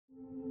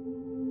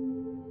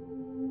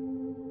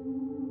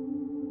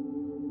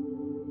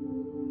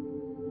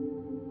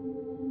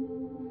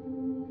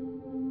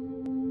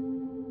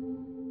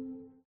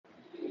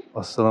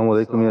As-salamu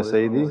alaykum ya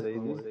Sayyidi.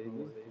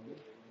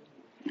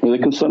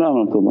 Walaikum salam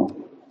wa rahmatullah.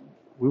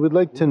 We would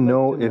like to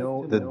know if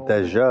the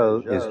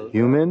Dajjal is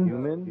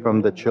human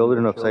from the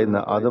children of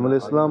Sayyidina Adam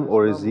alayhi salam,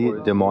 or is he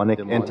a demonic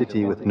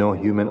entity with no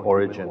human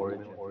origin?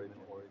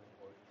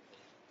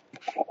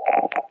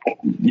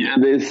 Yeah,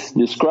 they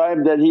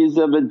describe that he's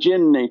of a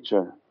jinn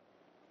nature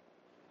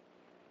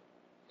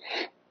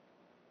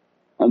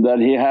and that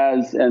he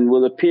has and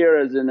will appear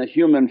as in a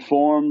human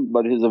form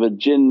but he's of a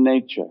jinn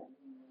nature.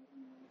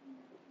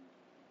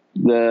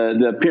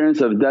 The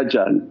appearance of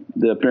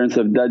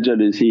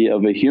Dajjal, is he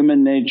of a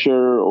human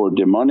nature or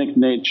demonic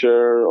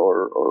nature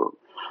or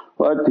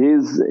what?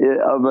 He's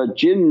of a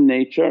jinn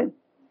nature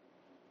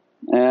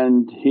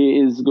and he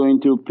is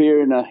going to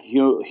appear in a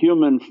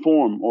human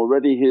form.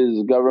 Already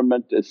his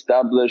government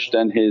established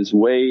and his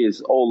way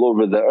is all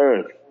over the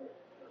earth,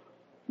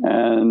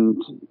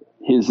 and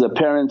his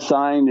apparent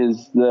sign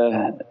is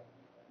the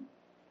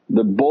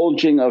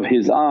bulging of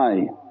his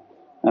eye.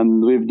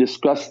 And we've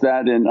discussed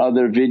that in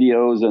other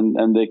videos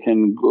and they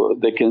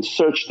can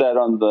search that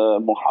on the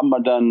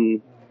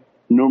Muhammadan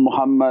Nur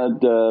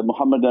Muhammad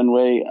Muhammadan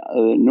way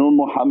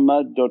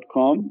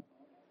nurmuhammad.com,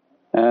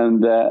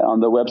 and on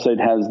the website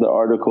has the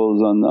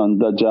articles on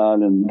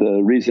Dajjal and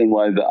the reason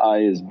why the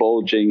eye is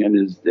bulging and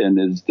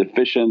is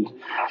deficient,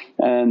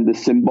 and the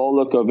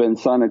symbolic of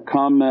insan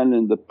kamil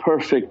and the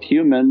perfect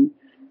human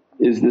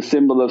is the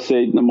symbol of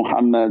Sayyidina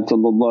Muhammad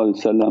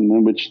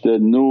in which the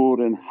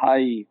nur and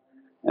hayy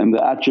and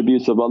the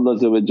attributes of Allah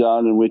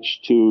in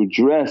which to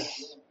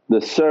dress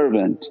the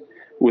servant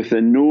with a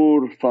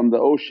nur from the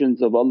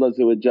oceans of Allah's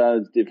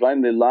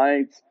Divinely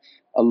lights,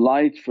 a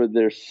light for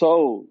their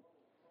soul,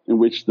 in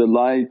which the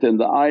light and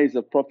the eyes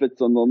of Prophet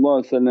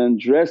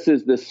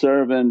dresses the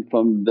servant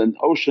from the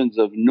oceans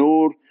of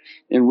nur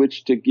in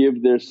which to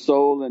give their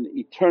soul an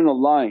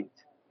eternal light.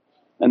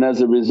 And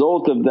as a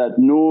result of that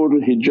nur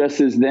he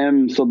dresses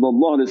them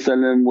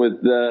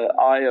with the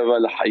eye of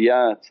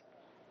al-hayat,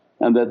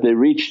 and that they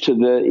reach to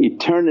the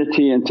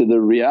eternity and to the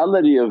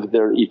reality of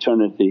their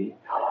eternity.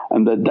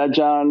 And the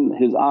Dajjal,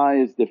 his eye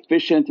is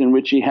deficient in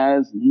which he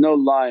has no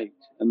light,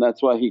 and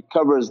that's why he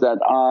covers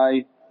that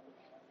eye,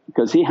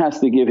 because he has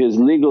to give his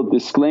legal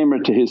disclaimer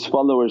to his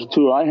followers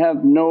too, I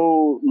have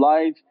no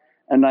light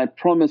and I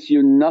promise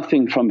you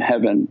nothing from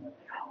heaven,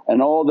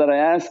 and all that I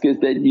ask is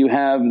that you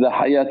have the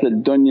hayat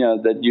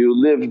ad-dunya, that you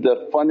live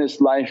the funnest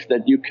life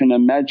that you can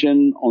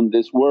imagine on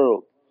this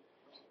world.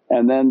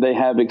 And then they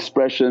have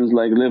expressions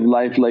like, live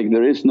life like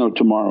there is no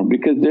tomorrow,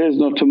 because there is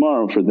no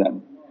tomorrow for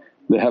them.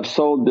 They have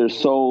sold their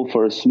soul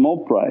for a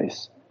small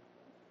price.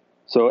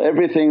 So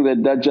everything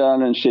that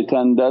Dajjal and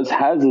shaitan does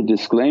has a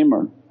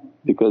disclaimer,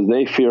 because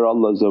they fear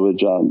Allah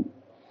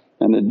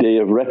and the Day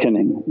of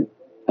Reckoning,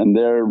 and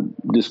their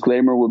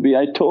disclaimer will be,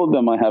 I told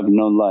them I have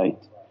no light.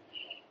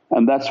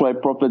 And that's why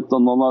Prophet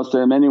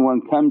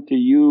anyone come to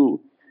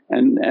you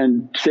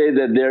and say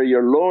that they're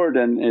your Lord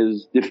and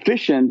is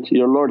deficient,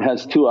 your Lord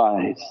has two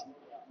eyes.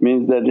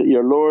 Means that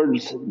your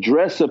Lord's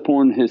dress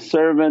upon His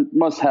servant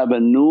must have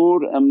a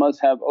nur and must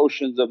have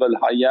oceans of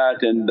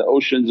al-hayat and the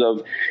oceans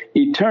of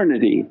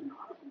eternity.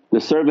 The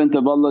servant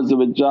of Allah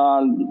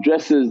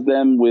dresses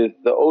them with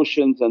the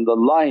oceans and the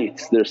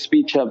lights, their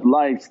speech have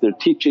lights, their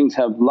teachings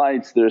have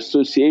lights, their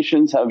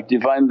associations have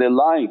Divinely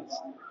lights.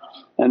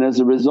 And as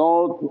a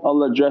result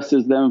Allah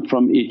dresses them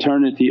from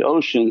eternity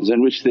oceans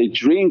in which they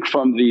drink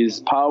from these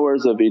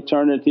powers of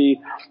eternity,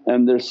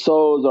 and their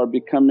souls are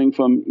becoming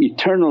from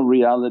eternal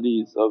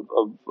realities of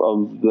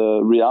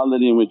the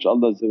reality in which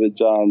Allah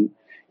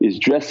is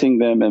dressing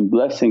them and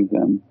blessing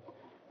them.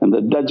 And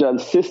the Dajjal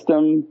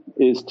system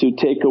is to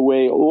take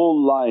away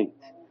all light.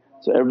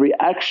 So every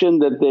action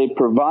that they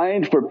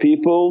provide for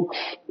people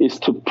is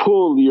to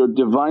pull your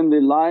Divinely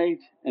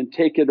light and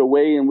take it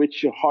away, in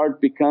which your heart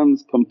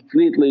becomes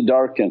completely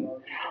darkened.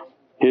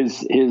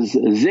 His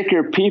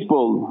zikr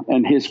people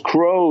and his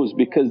crows,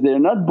 because they're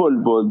not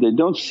bulbul, they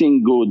don't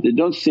sing good, they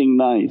don't sing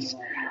nice.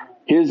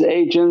 His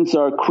agents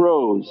are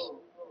crows,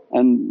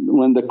 and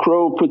when the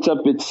crow puts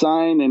up its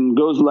sign and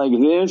goes like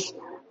this,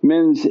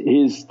 means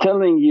he's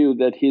telling you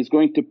that he's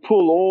going to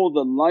pull all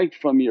the light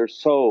from your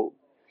soul,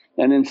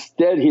 and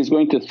instead he's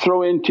going to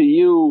throw into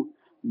you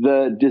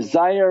the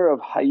desire of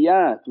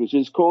hayat, which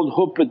is called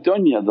hubb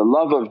ad-dunya, the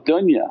love of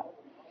dunya.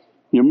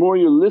 The more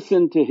you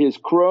listen to his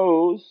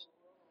crows,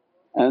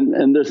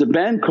 and there's a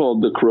band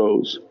called The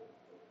Crows.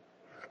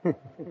 Because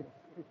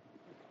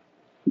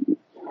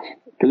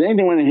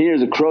anything when they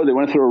hears a crow they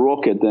want to throw a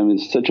rock at them.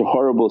 It's such a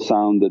horrible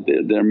sound that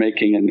they're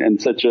making,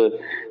 and such a,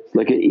 it's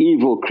like an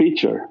evil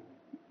creature.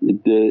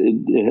 It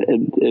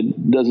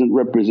doesn't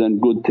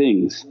represent good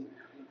things,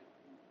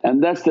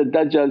 and that's the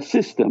Dajjal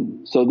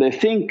system. So they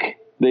think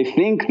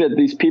that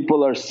these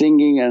people are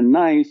singing and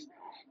nice,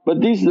 but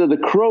these are the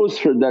crows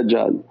for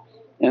Dajjal,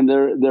 and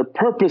their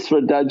purpose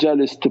for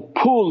Dajjal is to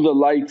pull the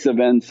lights of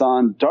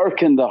insan,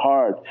 darken the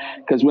heart.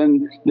 Because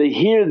when they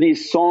hear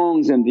these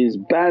songs and these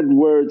bad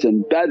words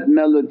and bad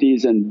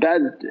melodies and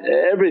bad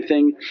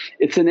everything,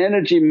 it's an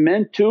energy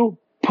meant to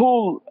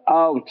pull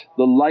out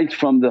the light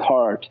from the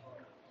heart.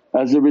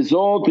 As a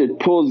result it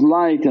pulls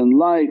light and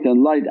light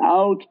and light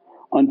out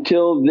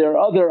until their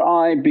other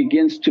eye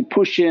begins to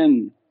push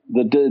in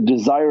the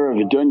desire of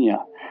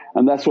dunya.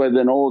 And that's why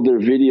then all their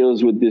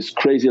videos with this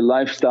crazy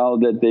lifestyle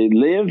that they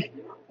live,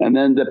 and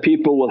then the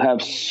people will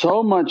have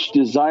so much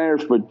desire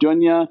for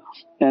dunya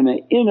and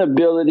an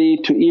inability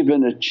to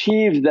even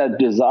achieve that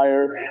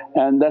desire,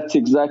 and that's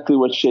exactly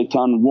what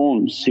shaitan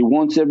wants. He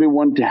wants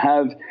everyone to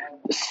have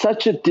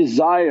such a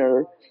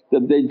desire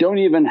that they don't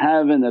even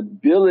have an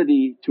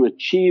ability to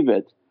achieve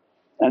it.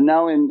 And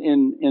now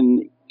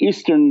in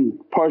eastern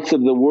parts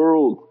of the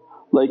world,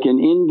 like in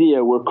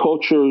India where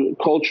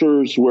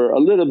cultures were a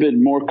little bit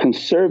more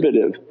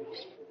conservative,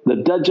 the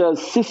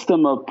Dajjal's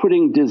system of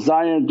putting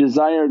desire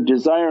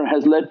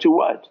has led to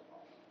what?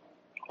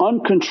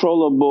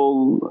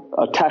 Uncontrollable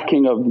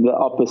attacking of the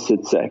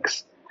opposite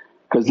sex,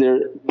 because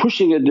they're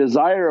pushing a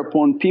desire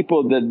upon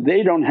people that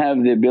they don't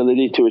have the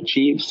ability to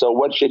achieve. So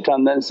what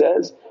shaitan then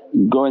says,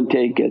 go and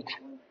take it.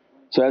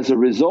 So as a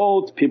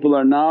result people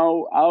are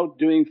now out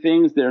doing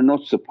things they're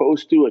not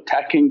supposed to,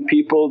 attacking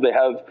people, they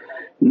have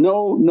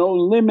no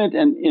limit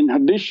and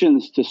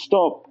inhibitions to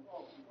stop.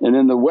 And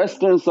in the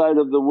western side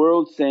of the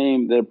world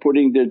same, they're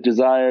putting their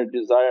desire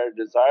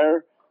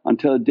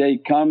until a day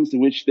comes in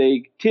which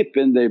they tip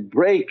and they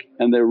break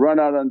and they run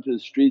out onto the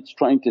streets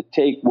trying to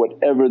take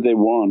whatever they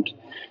want,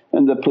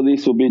 and the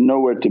police will be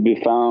nowhere to be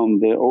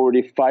found. They're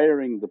already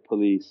firing the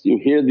police. You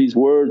hear these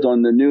words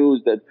on the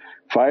news that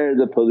fire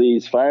the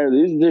police, fire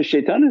these, the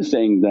shaitan is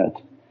saying that.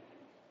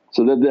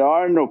 So that there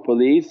are no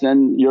police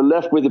and you're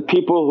left with the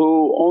people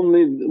who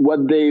only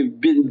what they've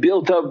been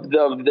built up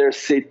of their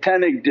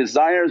satanic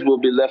desires will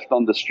be left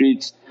on the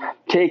streets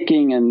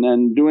taking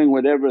and doing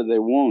whatever they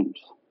want.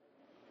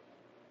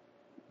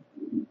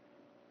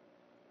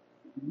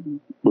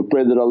 We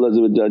pray that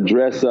Allah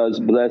dress us,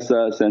 bless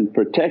us and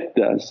protect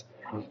us,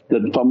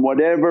 that from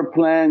whatever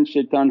plan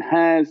shaitan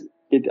has,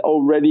 it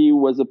already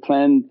was a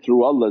plan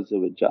through Allah,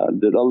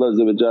 that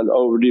Allah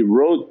already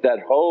wrote that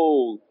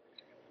whole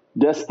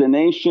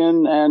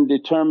destination and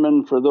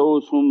determined for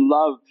those whom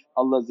love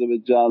Allah,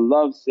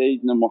 love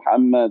Sayyidina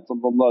Muhammad,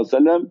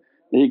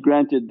 He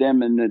granted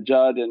them a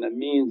najat and a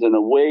means and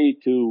a way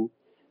to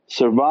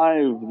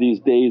survive these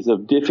days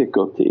of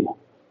difficulty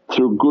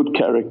through good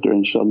character,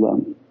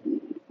 inshaAllah.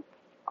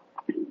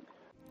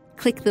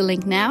 Click the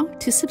link now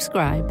to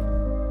subscribe.